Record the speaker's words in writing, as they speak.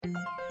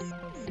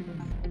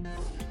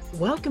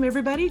Welcome,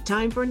 everybody.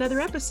 Time for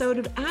another episode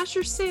of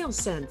Asher Sales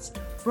Sense,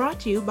 brought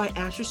to you by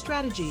Asher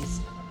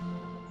Strategies.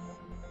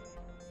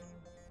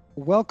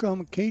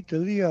 Welcome, Kate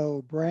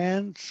DeLeo,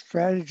 brand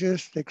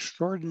strategist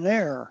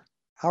extraordinaire.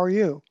 How are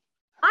you?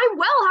 I'm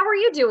well. How are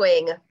you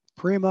doing?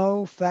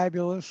 Primo,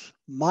 fabulous,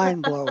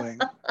 mind-blowing.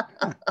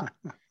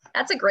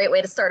 That's a great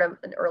way to start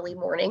an early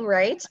morning,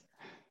 right?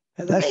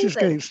 And that's just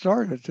getting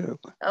started, too.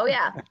 Oh,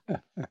 yeah.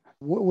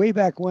 Way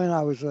back when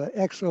I was an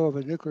XO of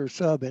a nuclear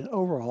sub in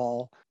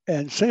overhaul,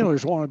 and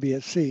sailors want to be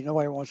at sea.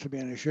 Nobody wants to be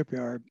in a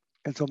shipyard.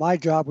 And so my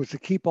job was to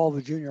keep all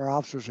the junior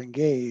officers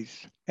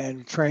engaged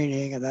and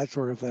training and that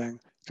sort of thing.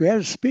 So we had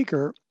a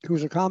speaker who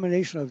was a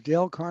combination of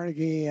Dale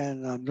Carnegie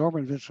and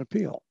Norman Vincent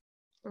Peale.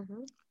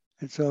 Mm-hmm.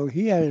 And so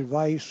he had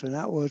advice, and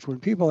that was when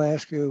people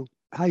ask you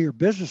how your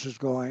business is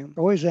going,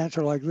 always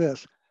answer like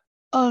this: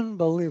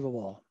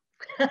 unbelievable.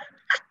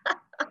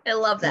 I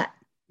love that.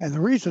 And the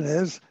reason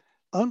is,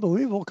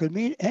 unbelievable could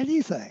mean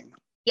anything.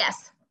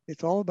 Yes.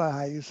 It's all about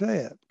how you say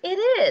it. It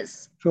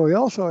is. So he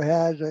also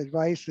had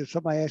advice that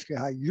somebody asks you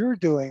how you're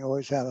doing,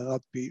 always have an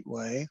upbeat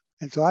way.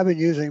 And so I've been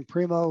using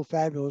Primo,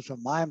 fabulous,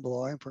 and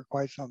mind-blowing for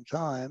quite some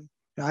time.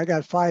 And I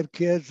got 5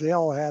 kids. They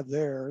all have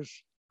theirs.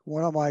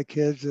 One of my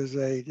kids is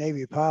a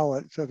Navy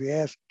pilot. So if you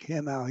ask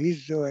him how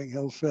he's doing,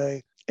 he'll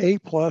say A+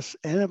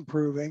 and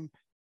improving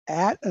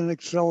at an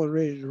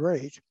accelerated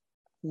rate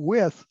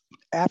with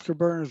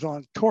afterburners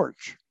on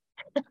torch.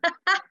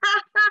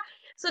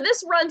 So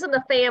this runs in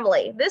the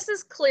family. This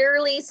is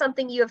clearly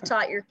something you have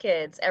taught your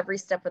kids every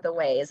step of the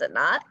way, is it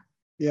not?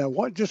 Yeah,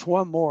 just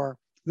one more.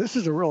 This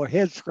is a real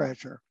head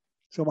scratcher.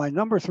 So my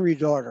number 3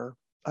 daughter,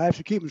 I have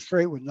to keep them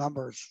straight with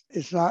numbers.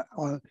 It's not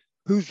on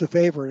who's the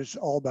favorite, it's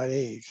all about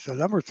age. So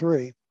number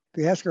 3, if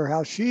you ask her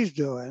how she's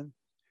doing,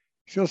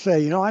 she'll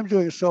say, I'm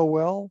doing so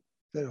well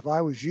that if I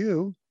was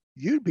you,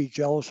 you'd be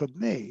jealous of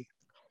me.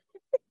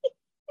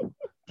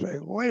 Say,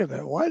 wait a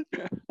minute, what?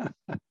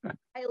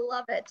 I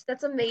love it.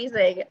 That's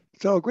amazing.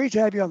 So great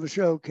to have you on the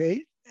show,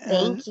 Kate.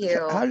 Thank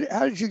you. How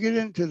did you get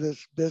into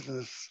this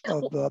business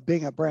of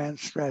being a brand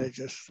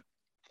strategist?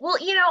 Well,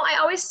 I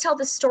always tell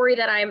the story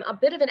that I'm a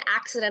bit of an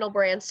accidental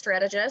brand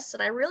strategist,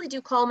 and I really do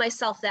call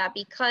myself that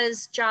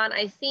because, John,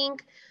 I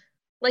think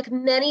like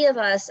many of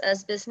us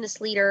as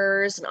business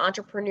leaders and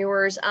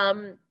entrepreneurs,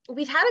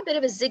 we've had a bit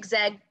of a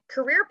zigzag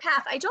career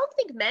path. I don't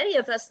think many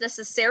of us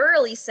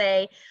necessarily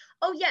say,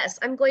 oh, yes,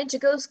 I'm going to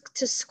go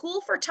to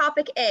school for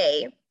topic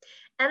A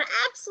and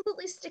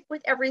absolutely stick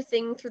with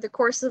everything through the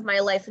course of my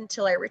life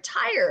until I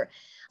retire.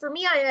 For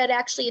me, I had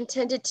actually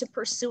intended to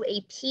pursue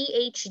a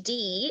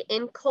PhD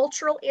in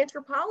cultural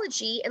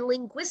anthropology and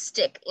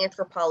linguistic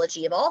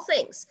anthropology of all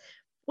things,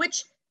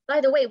 which, by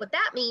the way, what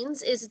that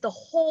means is the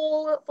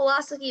whole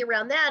philosophy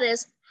around that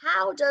is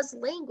how does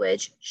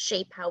language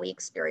shape how we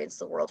experience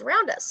the world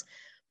around us?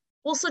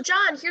 Well, so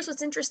John, here's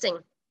what's interesting.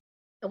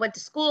 I went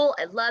to school,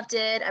 I loved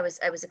it, I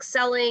was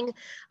excelling,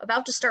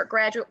 about to start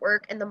graduate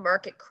work, and the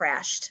market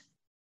crashed.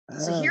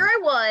 So here I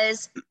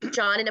was,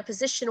 John, in a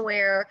position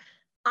where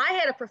I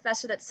had a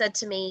professor that said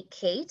to me,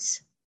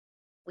 Kate,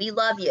 we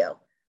love you,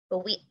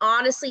 but we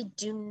honestly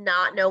do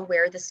not know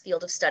where this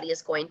field of study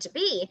is going to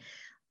be.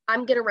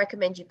 I'm going to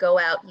recommend you go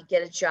out, you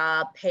get a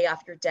job, pay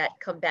off your debt,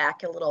 come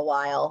back in a little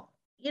while,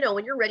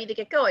 when you're ready to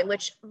get going,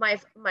 which my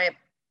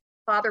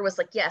father was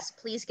like, yes,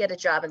 please get a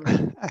job and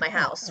leave my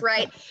house,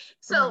 right?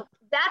 So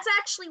that's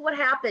actually what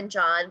happened,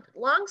 John.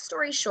 Long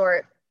story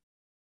short,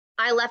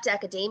 I left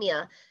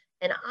academia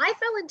and I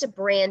fell into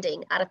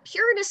branding out of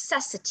pure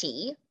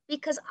necessity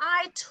because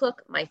I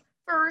took my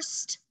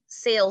first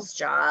sales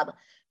job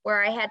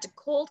where I had to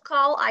cold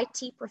call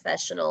IT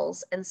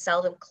professionals and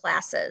sell them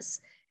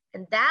classes.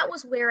 And that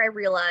was where I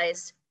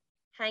realized,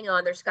 hang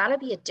on, there's got to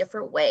be a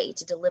different way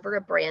to deliver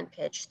a brand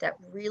pitch that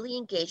really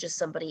engages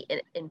somebody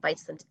and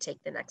invites them to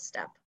take the next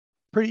step.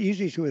 Pretty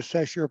easy to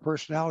assess your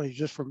personality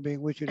just from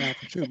being with you now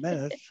for 2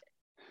 minutes,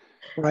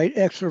 right?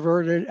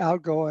 Extroverted,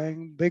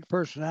 outgoing, big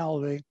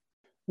personality,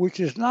 which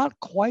is not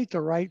quite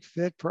the right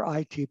fit for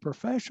IT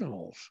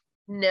professionals.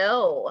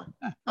 No.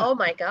 Oh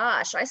my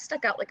gosh. I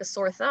stuck out like a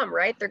sore thumb,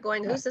 right? They're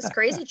going, who's this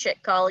crazy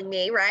chick calling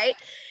me, right?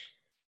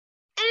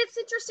 And it's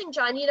interesting,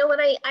 John, when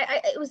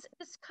it was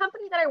this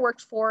company that I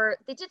worked for,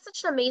 they did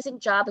such an amazing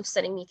job of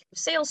sending me through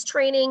sales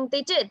training.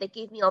 They did. They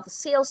gave me all the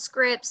sales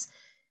scripts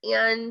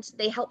and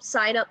they helped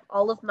sign up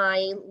all of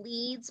my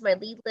leads, my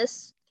lead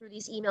lists through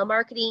these email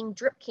marketing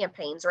drip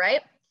campaigns,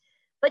 right?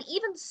 But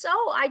even so,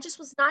 I just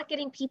was not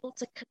getting people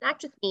to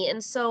connect with me.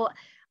 And so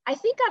I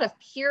think out of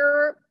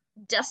pure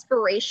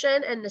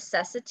desperation and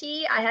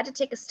necessity, I had to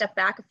take a step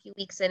back a few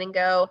weeks in and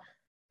go,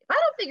 if I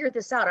don't figure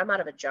this out, I'm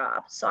out of a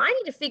job. So I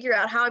need to figure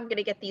out how I'm going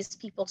to get these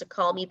people to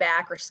call me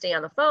back or stay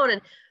on the phone.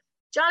 And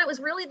John, it was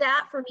really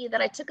that for me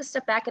that I took a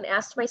step back and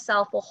asked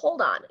myself, well,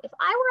 hold on. If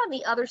I were on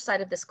the other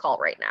side of this call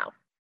right now,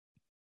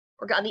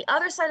 or on the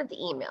other side of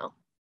the email,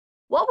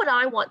 what would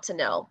I want to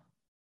know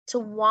to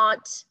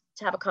want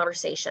to have a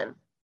conversation?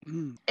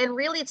 And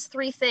really, it's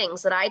 3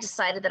 things that I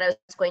decided that I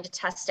was going to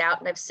test out,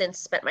 and I've since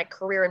spent my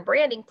career in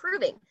branding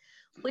proving,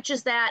 which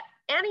is that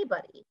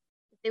anybody,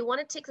 if they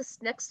want to take this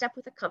next step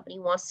with a company,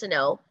 wants to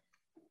know,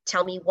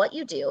 Tell me what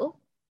you do.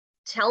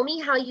 Tell me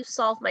how you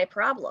solve my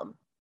problem.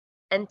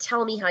 And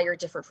tell me how you're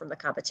different from the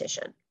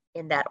competition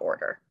in that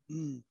order.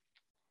 Mm.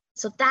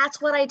 So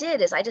that's what I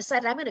did is I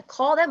decided I'm going to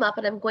call them up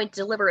and I'm going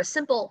to deliver a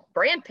simple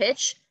brand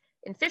pitch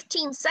in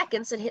 15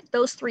 seconds and hit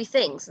those 3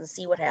 things and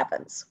see what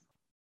happens.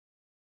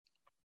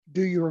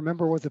 Do you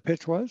remember what the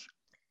pitch was?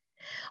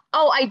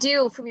 Oh, I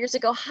do, from years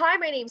ago. Hi,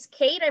 my name's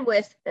Kate. I'm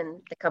with,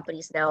 and the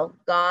company's now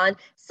gone,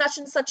 such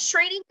and such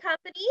training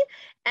company.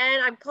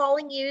 And I'm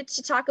calling you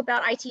to talk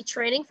about IT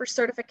training for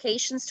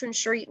certifications to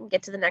ensure you can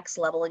get to the next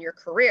level in your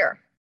career.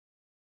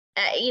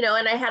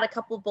 And I had a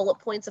couple of bullet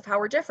points of how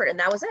we're different, and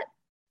that was it.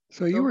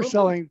 So you Boom, were boom, boom.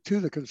 selling to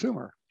the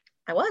consumer.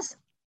 I was.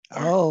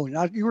 Yeah. Oh,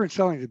 not you weren't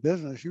selling to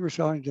business. You were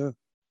selling to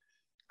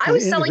I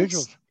was selling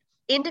individuals.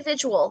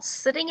 Individuals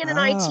sitting in an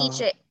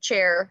IT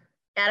chair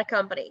at a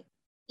company.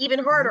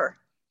 Even harder.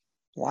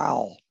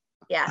 Wow.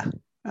 Yeah.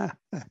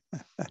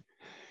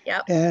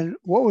 Yep. And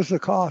what was the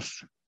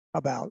cost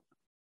about?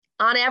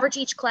 On average,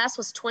 each class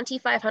was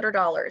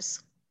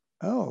 $2,500.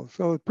 Oh,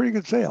 so a pretty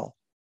good sale.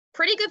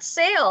 Pretty good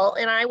sale.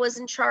 And I was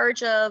in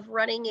charge of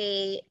running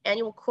a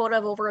annual quota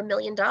of over $1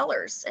 million.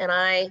 And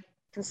I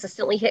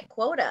consistently hit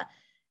quota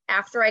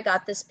after I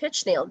got this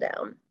pitch nailed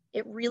down.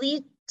 It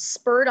really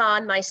spurred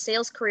on my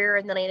sales career.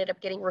 And then I ended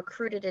up getting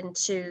recruited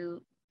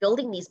into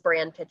building these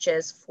brand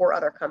pitches for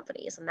other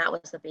companies. And that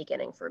was the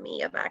beginning for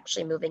me of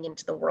actually moving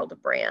into the world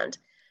of brand,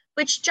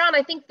 which, John,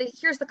 I think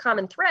here's the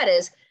common thread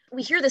is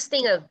we hear this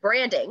thing of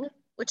branding,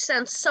 which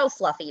sounds so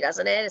fluffy,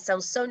 doesn't it? It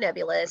sounds so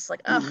nebulous,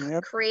 like,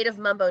 Yep. creative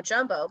mumbo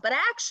jumbo. But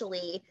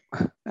actually,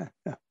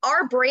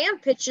 our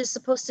brand pitch is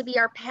supposed to be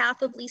our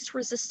path of least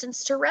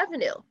resistance to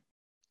revenue.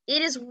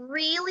 It is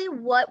really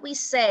what we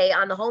say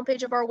on the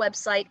homepage of our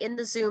website, in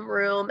the Zoom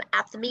room,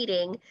 at the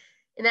meeting,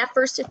 in that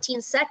first 15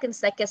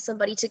 seconds that gets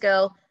somebody to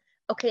go,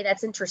 okay,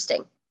 that's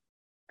interesting.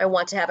 I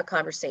want to have a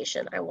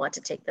conversation. I want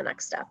to take the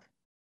next step.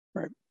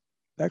 Right.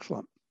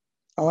 Excellent.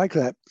 I like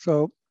that.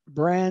 So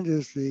brand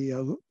is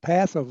the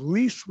path of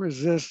least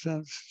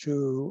resistance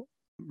to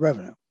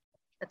revenue.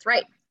 That's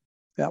right.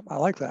 Yeah, I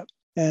like that.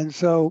 And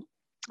so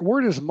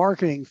where does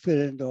marketing fit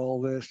into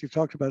all this? You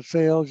talked about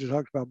sales, you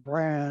talked about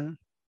brand.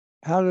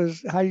 How do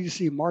you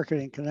see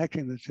marketing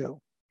connecting the two?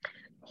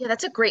 Yeah,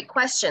 that's a great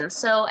question.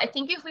 So I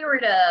think if we were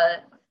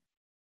to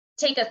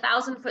take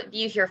 1,000-foot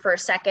view here for a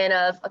second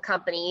of a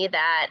company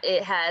that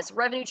it has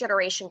revenue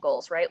generation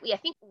goals, right? I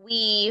think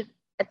we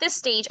at this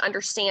stage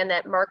understand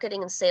that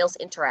marketing and sales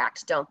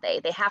interact, don't they?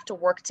 They have to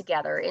work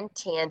together in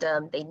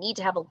tandem. They need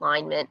to have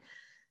alignment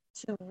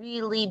to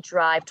really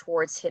drive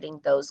towards hitting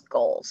those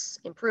goals,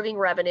 improving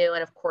revenue,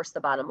 and of course the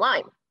bottom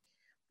line.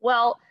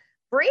 Well,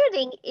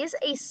 branding is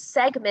a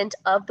segment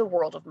of the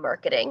world of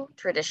marketing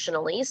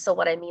traditionally. So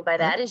what I mean by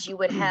that is you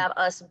would have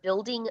us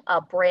building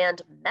a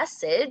brand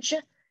message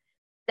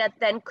that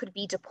then could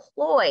be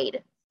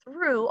deployed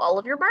through all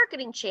of your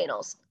marketing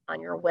channels on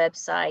your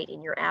website,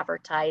 in your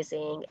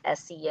advertising,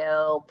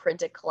 SEO,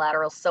 printed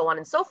collateral, so on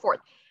and so forth.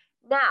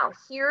 Now,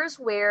 here's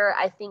where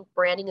I think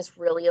branding has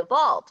really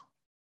evolved.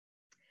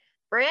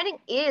 Branding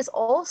is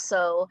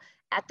also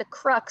at the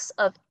crux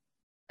of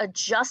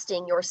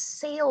adjusting your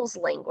sales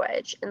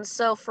language. And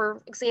so,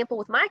 for example,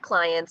 with my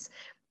clients,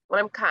 what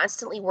I'm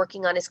constantly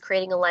working on is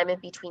creating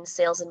alignment between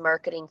sales and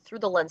marketing through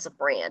the lens of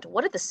brand.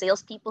 What do the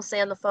salespeople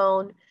say on the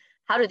phone?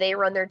 How do they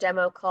run their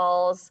demo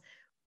calls?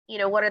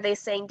 What are they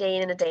saying day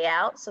in and day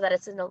out, so that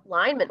it's in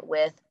alignment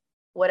with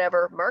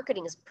whatever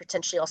marketing is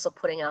potentially also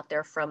putting out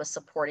there from a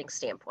supporting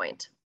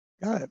standpoint.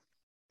 Got it.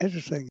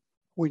 Interesting.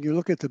 When you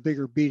look at the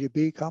bigger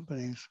B2B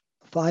companies,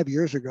 5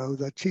 years ago,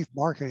 the chief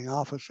marketing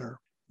officer,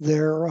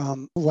 their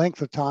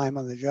length of time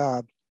on the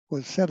job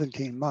was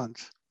 17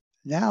 months.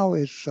 Now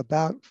it's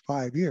about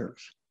 5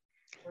 years.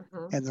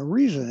 Mm-hmm. And the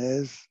reason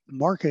is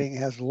marketing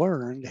has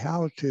learned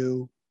how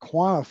to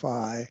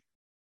quantify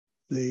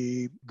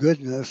the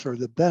goodness or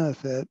the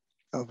benefit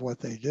of what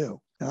they do.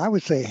 And I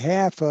would say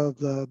half of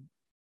the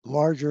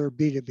larger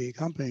B2B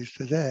companies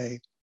today,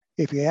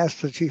 if you ask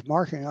the chief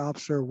marketing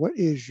officer, what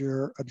is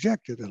your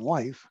objective in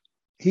life?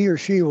 He or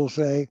she will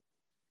say,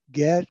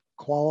 get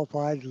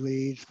qualified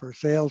leads for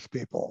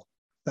salespeople.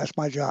 That's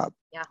my job.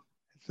 Yeah.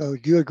 So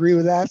do you agree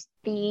with that?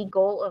 The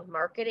goal of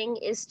marketing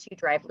is to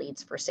drive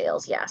leads for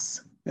sales.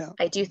 Yes. Yeah.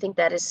 I do think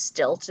that is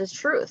still the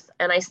truth.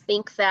 And I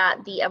think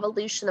that the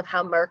evolution of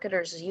how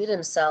marketers view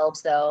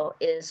themselves, though,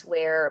 is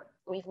where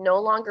we no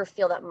longer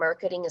feel that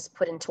marketing is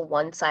put into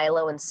one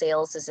silo and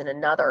sales is in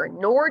another,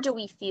 nor do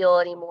we feel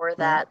anymore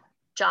that,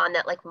 John,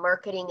 that like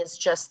marketing is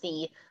just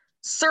the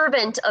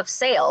servant of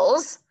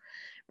sales,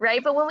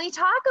 right? But when we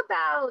talk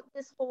about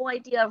this whole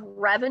idea of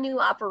revenue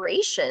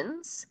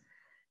operations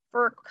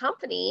for a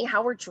company,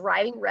 how we're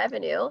driving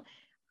revenue,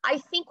 I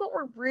think what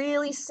we're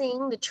really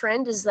seeing the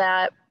trend is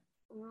that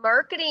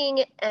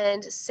marketing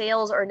and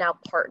sales are now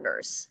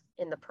partners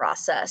in the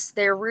process.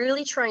 They're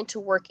really trying to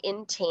work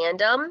in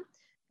tandem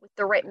with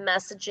the right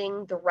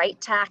messaging, the right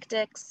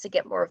tactics to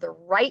get more of the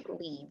right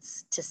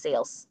leads to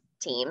sales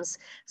teams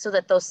so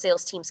that those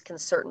sales teams can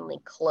certainly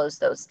close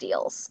those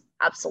deals.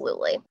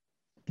 Absolutely.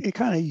 It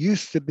kind of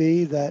used to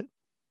be that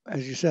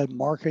as you said,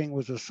 marketing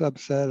was a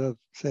subset of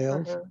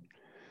sales. Mhm.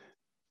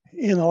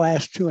 In the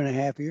last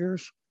 2.5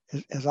 years,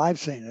 as I've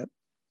seen it,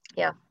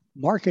 Yeah.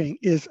 marketing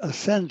is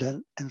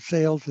ascendant and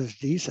sales is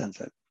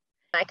descendant.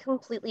 I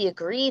completely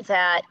agree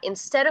that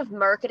instead of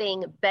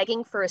marketing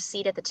begging for a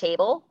seat at the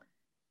table,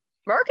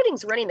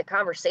 marketing's running the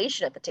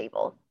conversation at the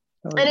table.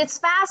 Oh, And yeah. it's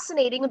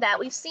fascinating that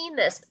we've seen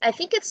this. I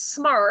think it's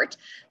smart,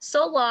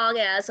 so long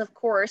as, of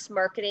course,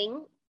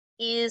 marketing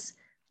is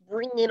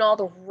bringing in all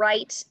the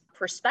right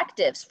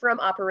perspectives from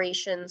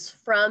operations,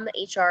 from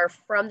HR,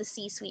 from the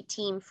C-suite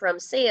team, from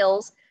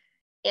sales,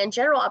 and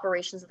general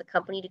operations of the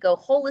company to go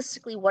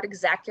holistically, what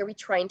exactly are we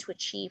trying to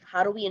achieve?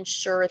 How do we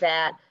ensure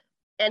that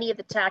any of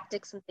the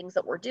tactics and things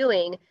that we're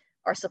doing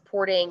are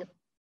supporting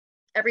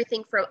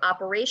everything from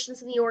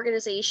operations in the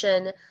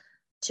organization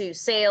to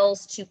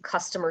sales to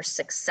customer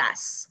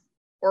success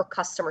or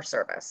customer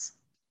service?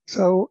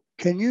 So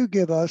can you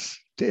give us,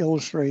 to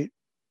illustrate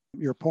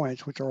your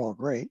points, which are all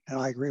great, and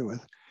I agree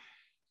with,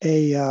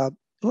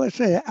 let's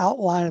say an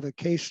outline of a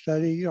case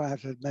study. You don't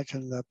have to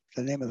mention the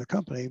name of the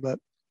company, but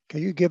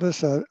can you give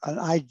us an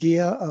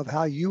idea of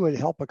how you would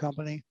help a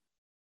company?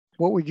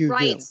 What would you do?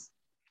 Right.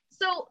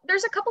 So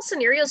there's a couple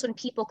scenarios when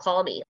people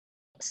call me.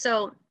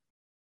 So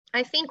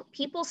I think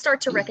people start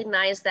to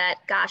recognize that,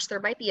 gosh, there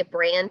might be a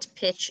brand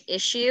pitch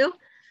issue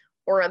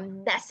or a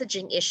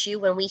messaging issue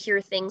when we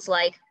hear things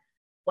like,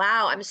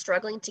 wow, I'm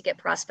struggling to get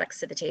prospects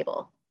to the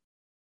table.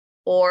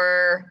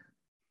 Or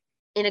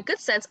in a good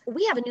sense,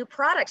 we have a new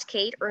product,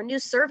 Kate, or a new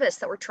service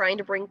that we're trying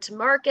to bring to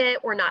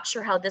market. We're not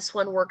sure how this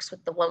one works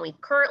with the one we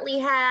currently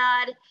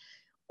had.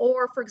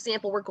 Or, for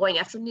example, we're going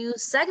after a new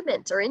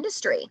segment or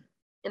industry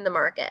in the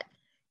market.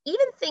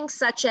 Even things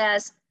such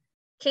as,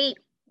 Kate,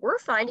 we're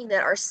finding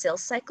that our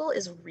sales cycle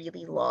is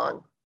really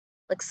long.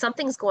 Like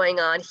something's going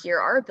on here.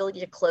 Our ability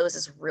to close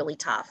is really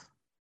tough.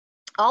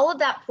 All of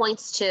that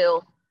points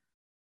to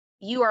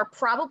you are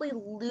probably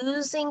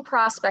losing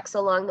prospects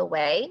along the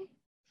way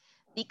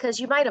because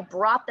you might have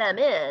brought them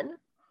in,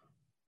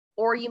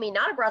 or you may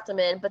not have brought them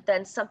in, but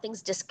then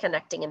something's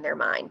disconnecting in their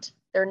mind.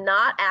 They're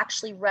not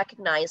actually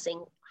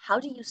recognizing, how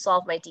do you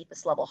solve my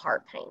deepest level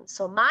heart pain?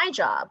 So my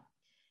job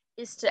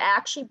is to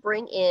actually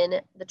bring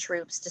in the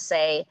troops to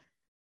say,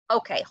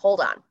 okay, hold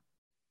on.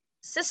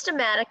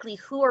 Systematically,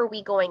 who are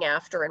we going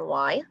after and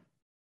why?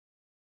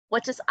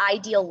 What does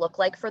ideal look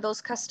like for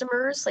those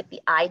customers, like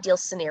the ideal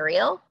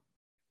scenario?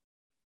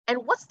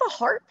 And what's the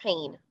heart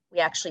pain we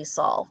actually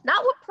solve?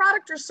 Not what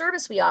product or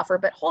service we offer,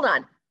 but hold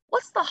on,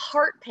 what's the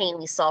heart pain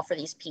we solve for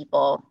these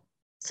people?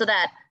 So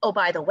that, oh,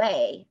 by the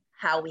way,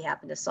 how we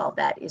happen to solve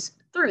that is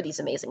through these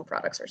amazing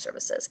products or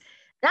services.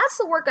 That's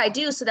the work I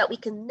do so that we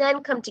can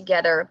then come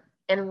together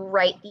and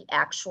write the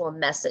actual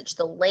message,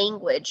 the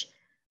language,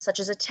 such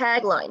as a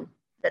tagline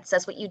that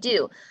says what you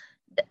do,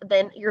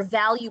 then your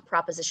value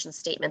proposition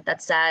statement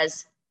that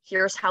says,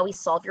 here's how we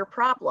solve your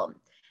problem,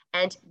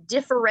 and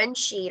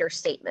differentiator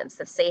statements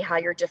that say how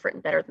you're different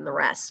and better than the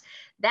rest.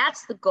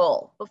 That's the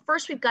goal. But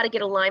first, we've got to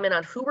get alignment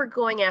on who we're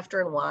going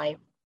after and why,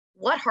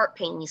 what heart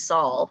pain we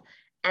solve,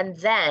 and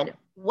then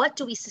what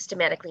do we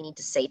systematically need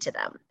to say to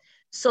them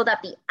so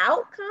that the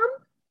outcome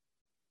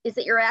is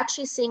that you're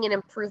actually seeing an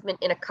improvement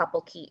in a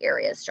couple key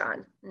areas,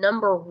 John.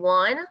 Number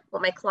one,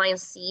 what my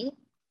clients see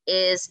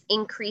is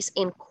increase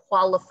in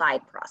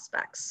qualified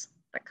prospects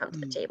that come to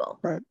the table.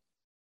 Right.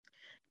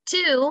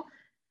 Two,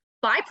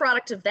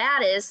 byproduct of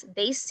that is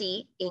they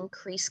see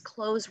increased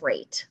close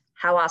rate.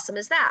 How awesome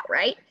is that,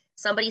 right?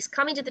 Somebody's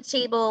coming to the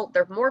table,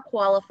 they're more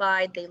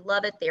qualified, they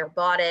love it, they are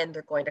bought in,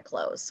 they're going to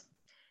close.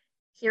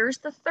 Here's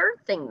the third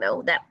thing,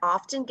 though, that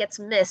often gets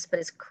missed but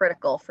is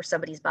critical for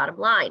somebody's bottom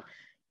line.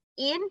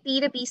 In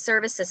B2B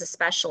services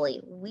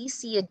especially, we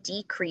see a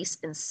decrease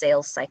in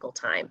sales cycle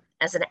time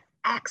as an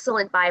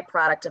excellent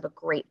byproduct of a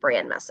great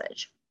brand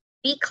message,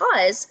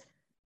 because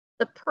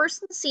the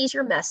person sees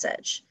your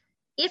message.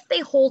 If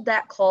they hold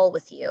that call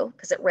with you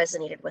because it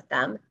resonated with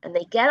them and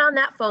they get on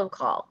that phone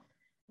call,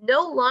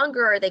 no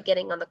longer are they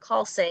getting on the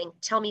call saying,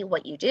 tell me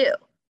what you do.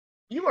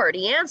 You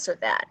already answered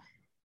that.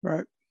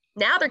 Right.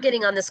 Now they're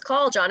getting on this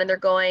call, John, and they're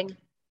going,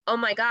 oh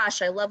my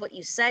gosh, I love what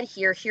you said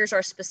here. Here's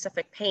our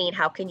specific pain.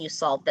 How can you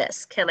solve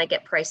this? Can I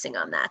get pricing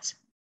on that?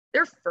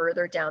 They're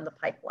further down the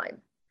pipeline.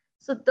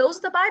 So those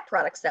are the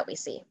byproducts that we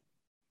see.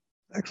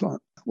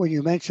 Excellent. When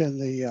you mentioned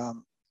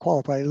the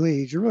qualified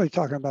leads, you're really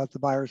talking about the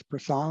buyer's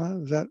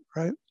persona. Is that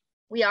right?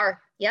 We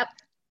are. Yep.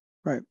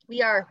 Right.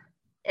 We are.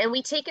 And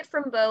we take it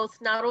from both,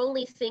 not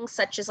only things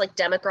such as like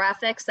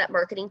demographics that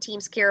marketing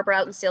teams care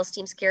about and sales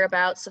teams care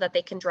about so that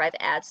they can drive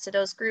ads to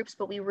those groups,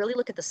 but we really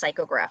look at the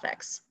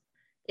psychographics.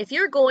 If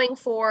you're going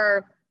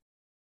for,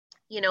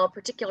 a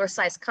particular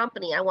size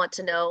company, I want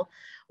to know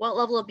what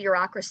level of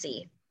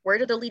bureaucracy, where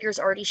do the leaders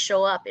already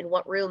show up, in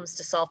what rooms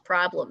to solve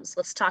problems?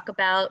 Let's talk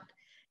about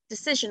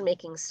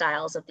decision-making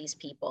styles of these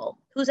people.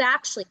 Who's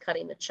actually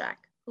cutting the check?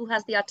 Who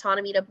has the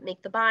autonomy to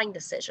make the buying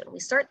decision? We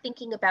start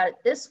thinking about it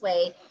this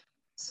way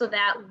so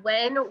that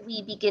when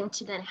we begin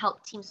to then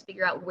help teams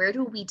figure out where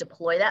do we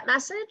deploy that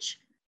message,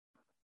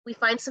 we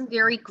find some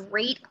very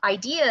great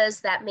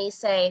ideas that may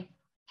say,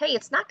 hey,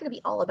 it's not going to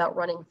be all about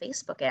running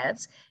Facebook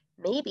ads.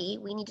 Maybe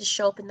we need to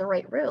show up in the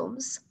right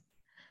rooms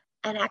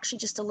and actually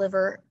just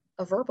deliver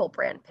a verbal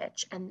brand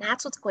pitch. And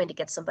that's what's going to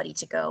get somebody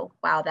to go,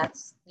 wow,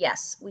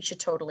 yes, we should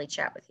totally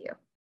chat with you.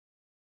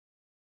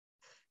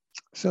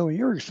 So in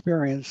your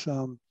experience,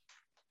 let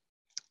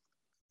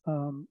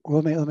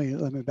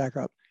me back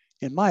up.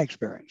 In my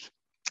experience,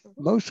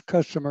 most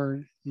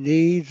customer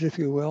needs, if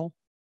you will,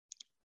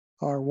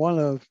 are one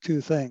of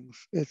two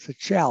things. It's a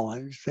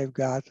challenge they've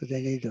got that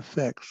they need to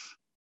fix,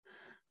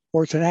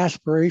 or it's an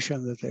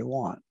aspiration that they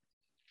want,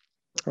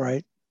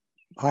 right?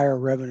 Higher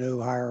revenue,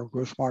 higher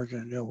gross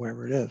margin,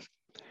 whatever it is.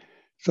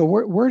 So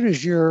where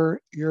does your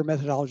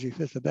methodology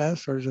fit the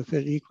best, or does it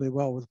fit equally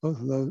well with both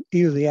of those,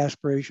 either the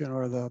aspiration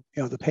or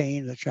the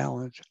pain, the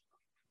challenge?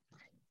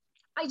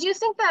 I do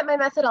think that my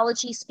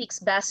methodology speaks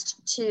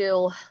best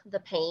to the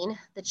pain,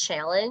 the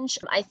challenge.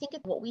 I think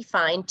what we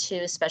find too,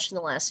 especially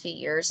in the last few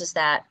years, is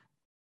that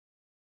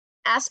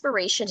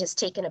aspiration has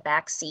taken a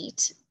back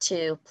seat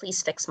to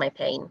please fix my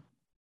pain.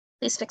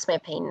 Please fix my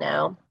pain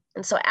now.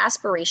 And so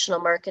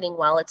aspirational marketing,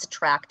 while it's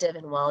attractive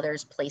and while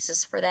there's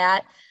places for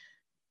that,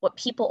 what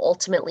people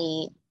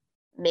ultimately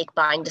make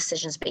buying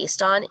decisions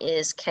based on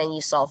is, can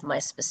you solve my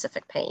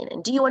specific pain?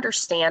 And do you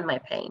understand my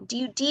pain? Do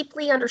you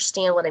deeply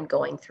understand what I'm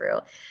going through?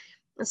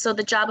 And so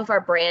the job of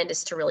our brand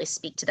is to really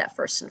speak to that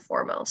first and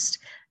foremost,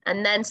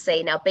 and then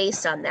say, now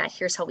based on that,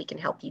 here's how we can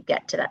help you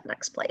get to that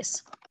next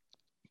place.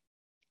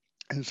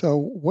 And so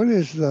what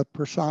is the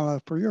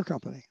persona for your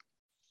company?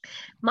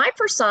 My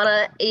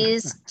persona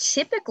is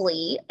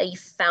typically a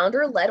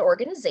founder-led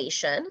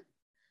organization.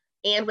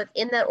 And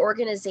within that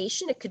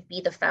organization, it could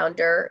be the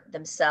founder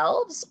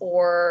themselves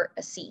or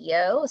a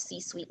CEO, a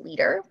C-suite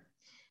leader,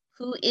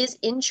 who is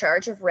in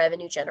charge of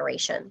revenue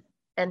generation.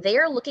 And they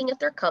are looking at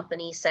their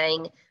company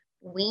saying,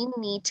 we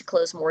need to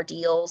close more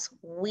deals.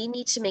 We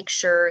need to make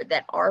sure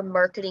that our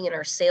marketing and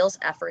our sales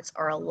efforts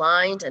are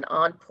aligned and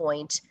on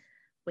point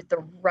with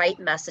the right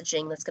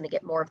messaging that's going to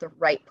get more of the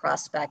right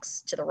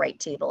prospects to the right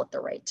table at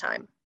the right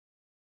time.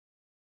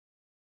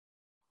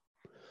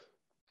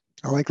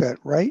 I like that.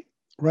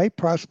 Right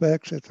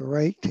prospects at the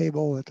right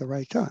table at the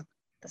right time.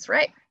 That's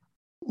right.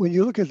 When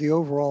you look at the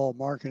overall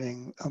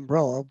marketing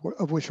umbrella,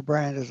 of which a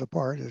brand is a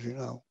part, as you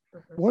know,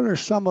 what are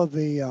some of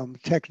the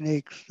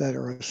techniques that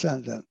are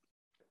ascendant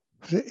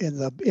in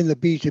the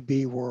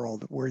B2B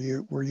world where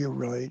you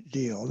really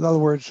deal? In other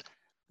words,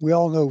 we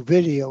all know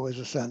video is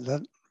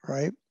ascendant,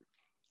 right?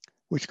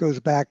 Which goes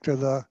back to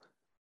the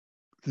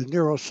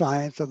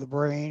neuroscience of the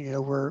brain,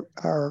 where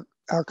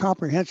our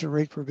comprehension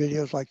rate for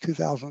video is like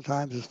 2,000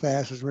 times as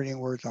fast as reading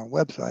words on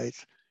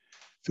websites.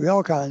 So we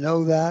all kind of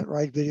know that,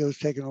 right? Video's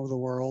taking over the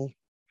world.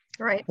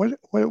 Right.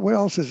 What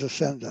else is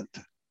ascendant?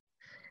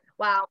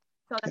 Wow.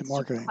 So that's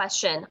a good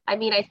question. I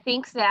mean, I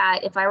think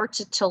that if I were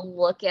to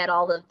look at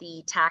all of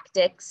the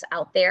tactics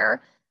out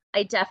there,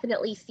 I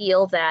definitely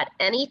feel that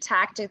any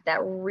tactic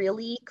that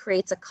really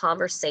creates a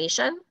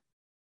conversation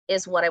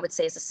is what I would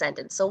say is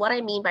ascendant. So what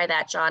I mean by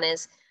that, John,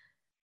 is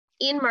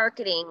in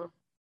marketing,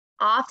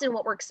 often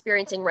what we're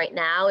experiencing right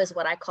now is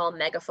what I call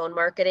megaphone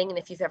marketing. And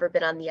if you've ever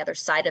been on the other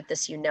side of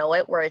this, you know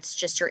it, where it's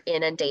just you're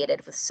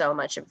inundated with so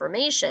much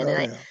information.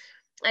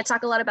 I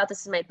talk a lot about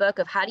this in my book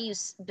of how do you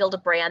build a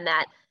brand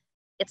that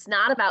it's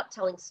not about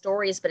telling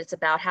stories, but it's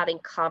about having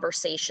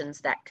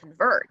conversations that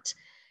convert.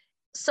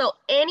 So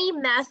any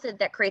method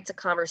that creates a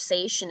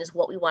conversation is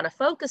what we want to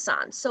focus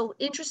on. So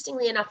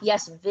interestingly enough,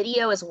 yes,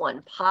 video is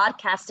one,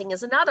 podcasting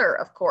is another,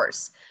 of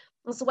course.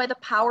 That's why the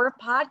power of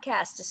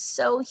podcast is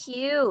so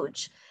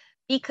huge,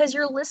 because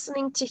you're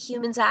listening to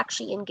humans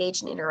actually engage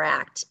and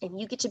interact, and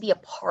you get to be a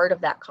part of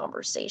that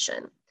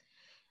conversation.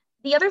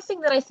 The other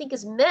thing that I think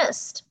is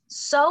missed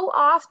so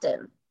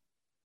often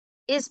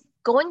is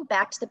going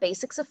back to the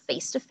basics of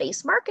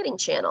face-to-face marketing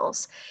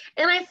channels.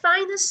 And I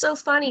find this so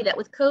funny that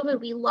with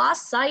COVID, we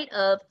lost sight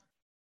of,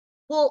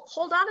 well,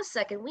 hold on a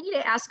second. We need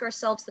to ask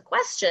ourselves the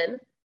question,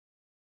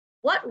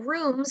 what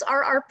rooms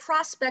are our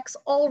prospects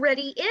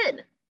already in,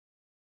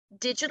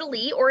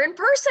 digitally or in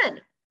person?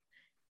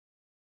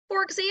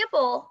 For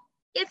example,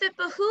 if it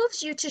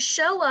behooves you to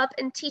show up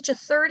and teach a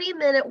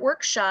 30-minute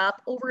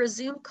workshop over a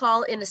Zoom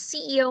call in a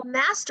CEO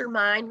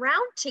mastermind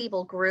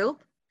roundtable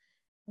group,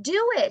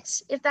 do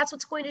it. If that's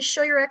what's going to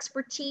show your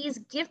expertise,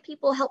 give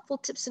people helpful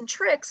tips and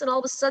tricks, and all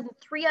of a sudden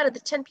 3 out of the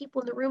 10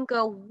 people in the room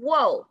go,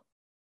 whoa,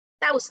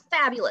 that was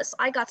fabulous.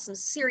 I got some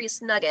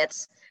serious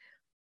nuggets.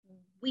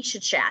 We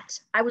should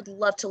chat. I would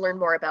love to learn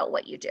more about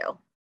what you do.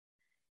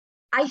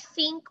 I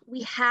think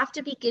we have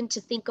to begin to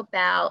think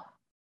about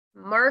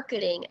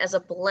marketing as a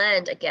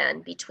blend,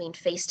 again, between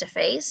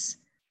face-to-face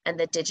and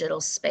the digital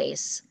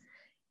space.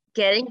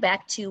 Getting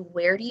back to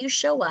where do you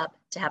show up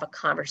to have a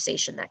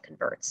conversation that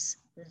converts?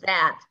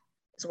 That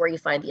is where you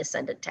find the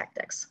ascendant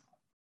tactics.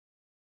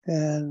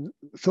 And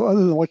so other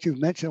than what you've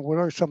mentioned, what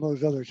are some of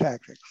those other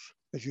tactics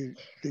that you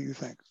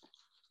think?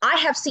 I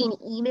have seen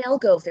email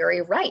go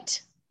very right,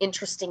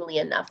 interestingly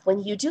enough.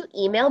 When you do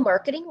email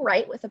marketing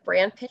right with a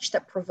brand pitch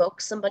that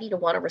provokes somebody to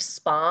want to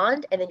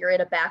respond, and then you're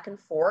in a back and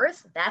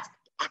forth, that's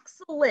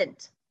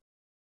excellent.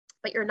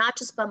 but you're not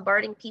just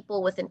bombarding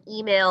people with an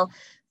email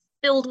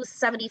filled with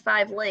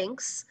 75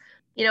 links,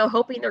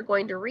 hoping they're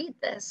going to read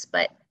this.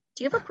 But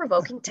do you have a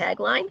provoking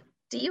tagline?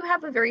 Do you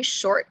have a very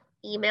short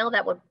email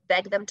that would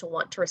beg them to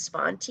want to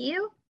respond to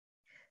you?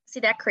 See,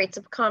 that creates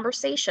a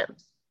conversation.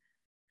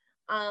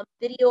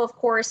 Video, of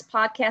course,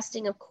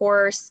 podcasting, of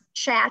course,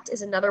 chat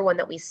is another one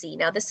that we see.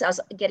 Now, this is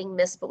getting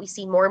missed, but we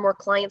see more and more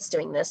clients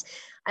doing this.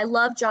 I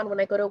love, John, when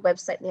I go to a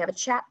website and they have a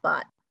chat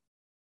bot.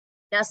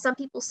 Now, some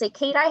people say,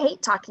 Kate, I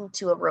hate talking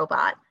to a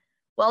robot.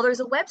 Well, there's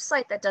a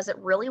website that does it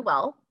really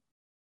well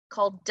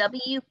called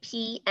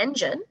WP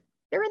Engine.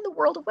 They're in the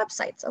world of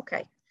websites,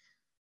 okay.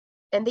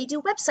 And they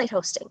do website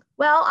hosting.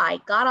 Well, I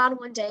got on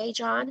one day,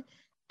 John,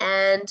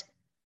 and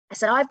I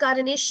said, I've got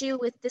an issue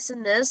with this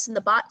and this. And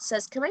the bot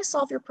says, can I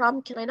solve your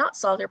problem? Can I not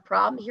solve your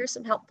problem? Here's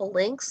some helpful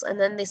links. And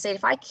then they say,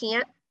 if I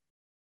can't,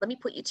 let me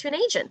put you to an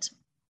agent.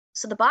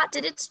 So the bot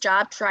did its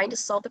job trying to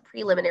solve the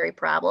preliminary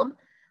problem.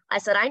 I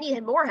said, I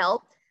needed more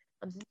help.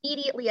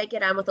 Immediately, I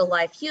get on with a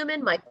live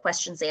human. My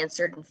questions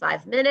answered in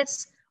 5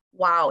 minutes.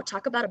 Wow,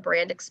 talk about a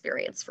brand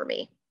experience for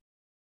me.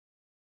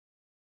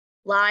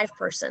 Live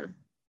person.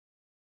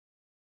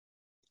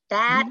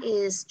 That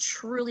is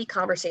truly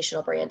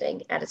conversational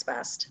branding at its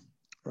best.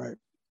 Right.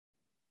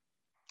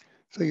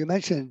 So you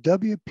mentioned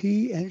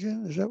WP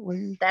Engine. Is that what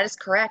you? That is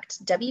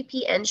correct.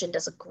 WP Engine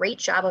does a great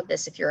job of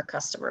this if you're a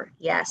customer.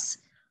 Yes.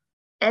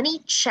 Any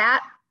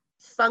chat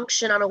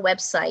function on a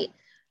website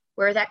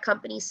where that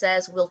company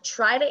says, we'll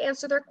try to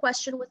answer their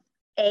question with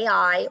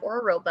AI or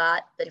a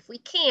robot, but if we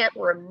can't,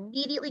 we're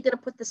immediately going to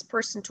put this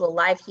person to a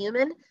live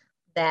human.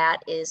 That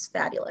is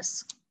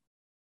fabulous.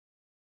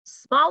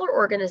 Smaller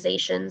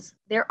organizations,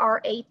 there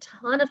are a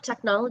ton of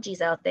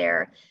technologies out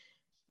there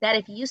that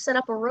if you set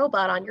up a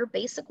robot on your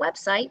basic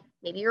website,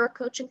 maybe you're a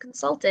coach and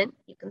consultant,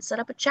 you can set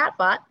up a chat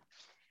bot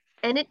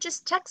and it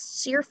just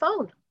texts to your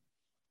phone.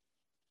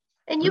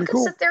 And you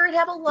can sit there and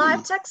have a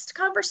live text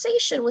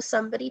conversation with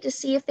somebody to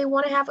see if they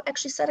want to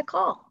actually set a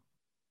call.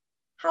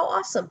 How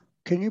awesome.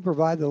 Can you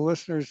provide the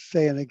listeners,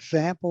 say, an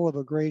example of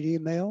a great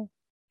email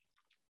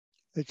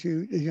that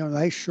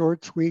nice,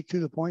 short, sweet, to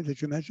the point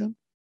that you mentioned?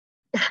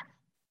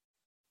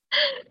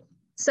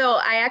 So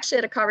I actually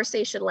had a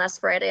conversation last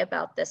Friday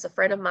about this. A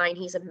friend of mine,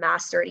 he's a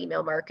master at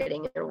email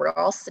marketing, and we're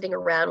all sitting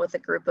around with a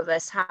group of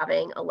us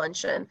having a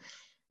luncheon.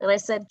 And I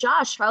said,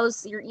 Josh,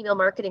 how's your email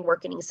marketing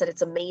working? He said,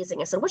 it's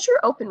amazing. I said, what's your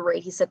open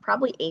rate? He said,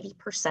 probably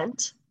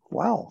 80%.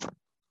 Wow.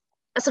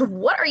 I said,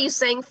 what are you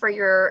saying for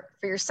your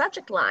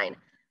subject line?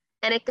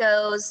 And it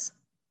goes,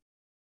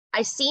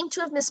 I seem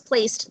to have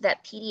misplaced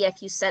that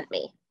PDF you sent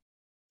me.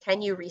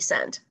 Can you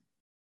resend?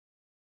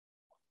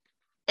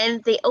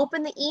 And they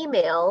open the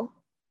email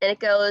and it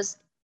goes,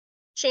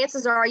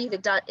 chances are you've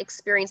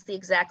experienced the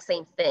exact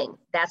same thing.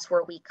 That's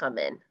where we come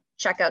in.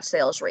 Check out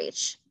Sales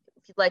Reach.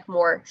 If you'd like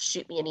more,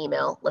 shoot me an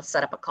email. Let's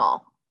set up a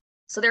call.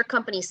 So their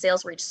company,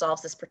 Sales Reach,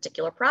 solves this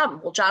particular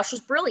problem. Well, Josh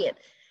was brilliant.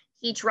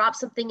 He dropped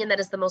something in that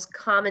is the most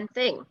common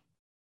thing.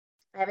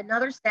 I have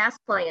another SaaS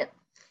client,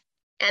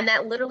 and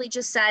that literally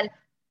just said,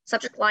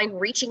 subject line,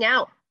 reaching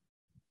out.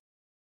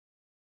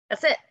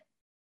 That's it.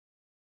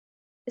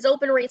 His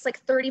open rate's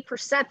like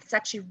 30%. It's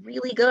actually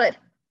really good.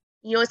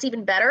 You know what's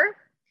even better?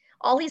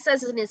 All he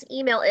says in his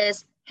email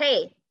is,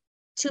 hey,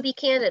 to be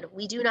candid,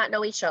 we do not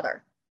know each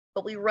other,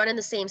 but we run in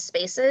the same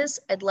spaces.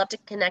 I'd love to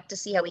connect to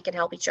see how we can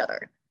help each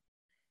other.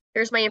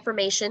 Here's my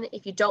information.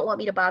 If you don't want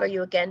me to bother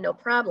you again, no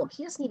problem.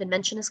 He doesn't even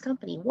mention his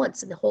company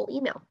once in the whole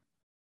email.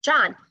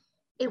 John,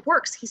 it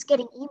works. He's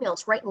getting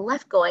emails right and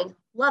left going,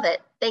 love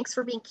it. Thanks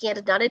for being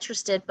candid, not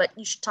interested, but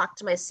you should talk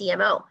to my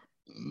CMO.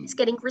 He's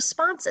getting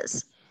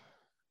responses.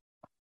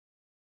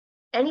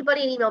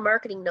 Anybody in email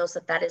marketing knows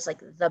that that is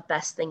like the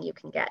best thing you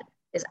can get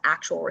is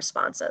actual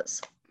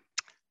responses.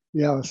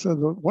 Yeah, so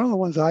one of the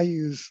ones I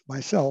use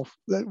myself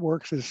that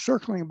works is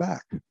circling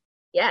back.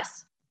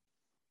 Yes.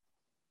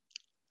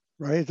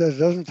 Right, it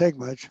doesn't take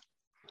much.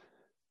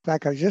 In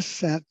fact, I just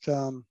sent,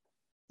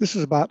 this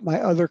is about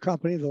my other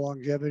company, the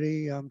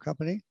longevity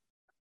company.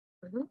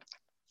 Mm-hmm.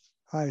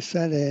 I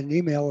sent an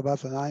email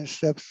about the 9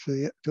 steps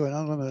to an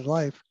unlimited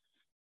life.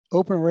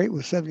 Open rate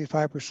was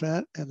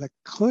 75%, and the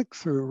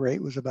click-through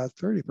rate was about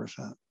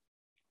 30%,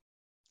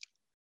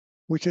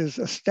 which is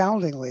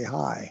astoundingly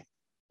high.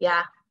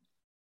 Yeah.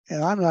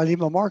 And I'm not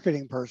even a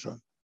marketing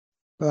person,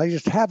 but I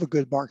just have a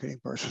good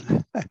marketing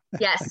person.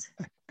 Yes.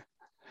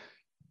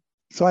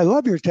 So I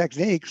love your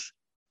techniques.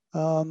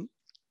 And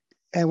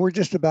we're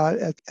just about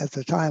at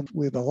the time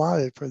we've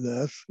allotted for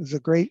this. It's a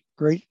great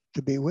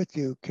to be with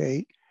you,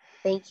 Kate.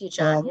 Thank you,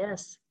 John.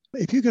 Yes.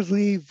 If you could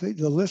leave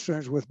the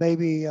listeners with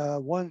maybe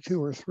 1,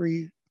 2, or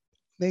 3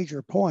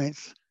 major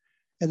points,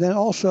 and then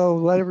also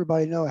let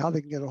everybody know how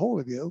they can get a hold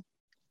of you.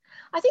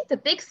 I think the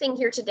big thing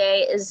here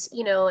today is,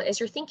 as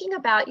you're thinking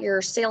about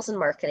your sales and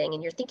marketing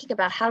and you're thinking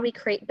about how do we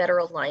create better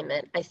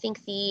alignment, I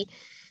think the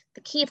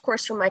key, of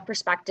course, from my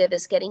perspective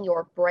is getting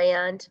your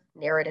brand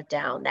narrative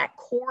down, that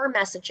core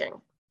messaging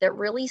that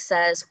really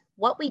says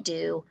what we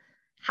do,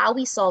 how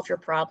we solve your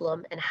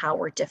problem, and how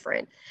we're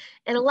different,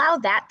 and allow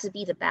that to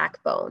be the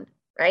backbone,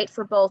 right,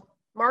 for both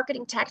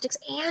marketing tactics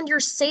and your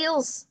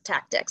sales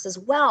tactics as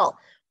well.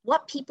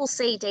 What people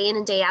say day in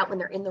and day out when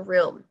they're in the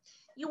room.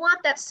 You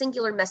want that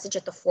singular message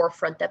at the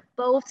forefront that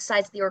both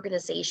sides of the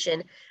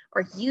organization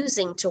are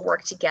using to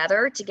work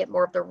together to get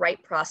more of the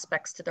right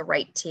prospects to the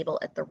right table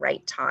at the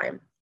right time.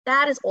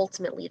 That is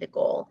ultimately the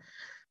goal.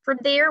 From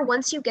there,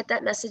 once you get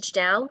that message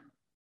down,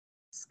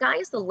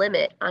 sky's the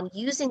limit on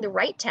using the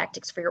right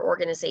tactics for your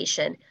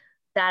organization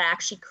that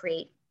actually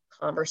create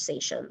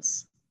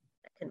conversations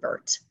that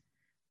convert.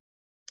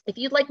 If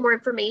you'd like more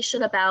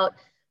information about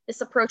this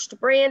approach to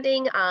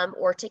branding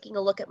or taking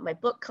a look at my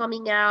book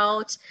coming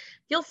out,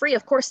 feel free,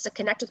 of course, to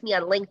connect with me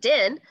on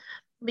LinkedIn,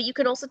 but you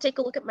can also take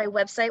a look at my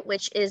website,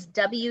 which is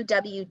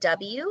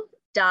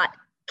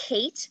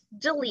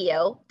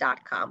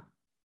www.katedeleo.com.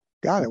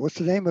 Got it. What's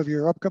the name of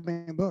your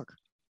upcoming book?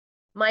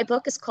 My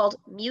book is called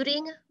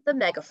Muting the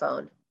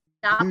Megaphone.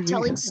 Stop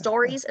telling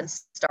stories and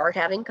start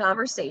having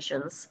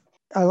conversations.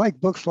 I like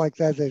books like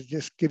that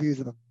just give you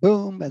the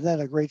boom and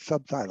then a great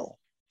subtitle.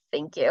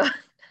 Thank you.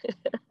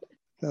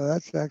 So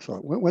that's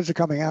excellent. When's it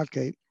coming out,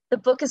 Kate? The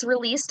book is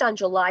released on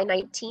July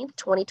 19th,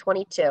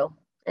 2022.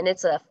 And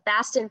it's a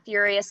fast and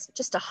furious,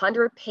 just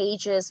 100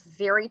 pages,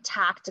 very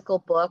tactical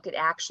book. It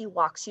actually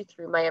walks you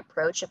through my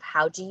approach of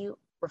how do you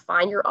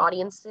refine your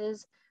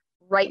audiences,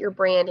 write your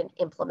brand, and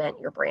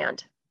implement your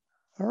brand.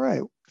 All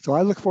right. So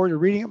I look forward to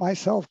reading it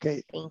myself,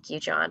 Kate. Thank you,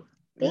 John.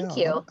 Thank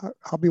you.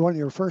 I'll be one of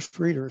your first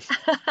readers.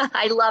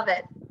 I love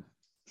it.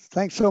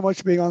 Thanks so much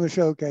for being on the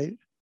show, Kate.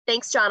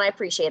 Thanks, John. I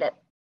appreciate it.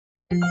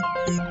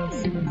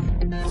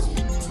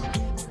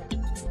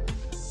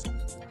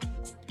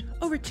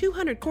 Over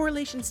 200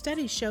 correlation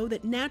studies show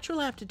that natural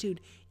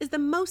aptitude is the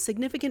most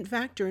significant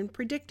factor in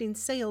predicting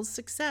sales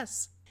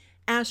success.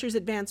 Asher's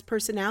Advanced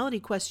Personality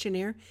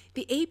Questionnaire,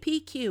 the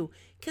APQ,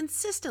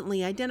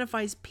 consistently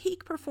identifies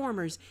peak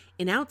performers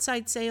in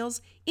outside sales,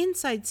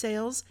 inside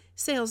sales,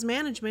 sales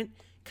management,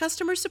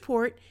 customer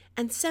support,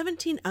 and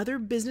 17 other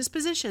business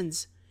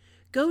positions.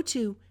 Go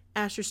to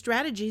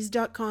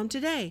asherstrategies.com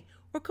today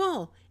or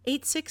call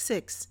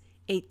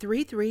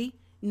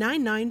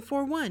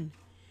 866-833-9941.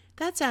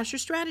 That's Asher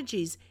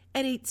Strategies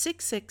at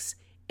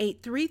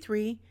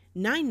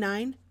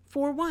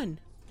 866-833-9941.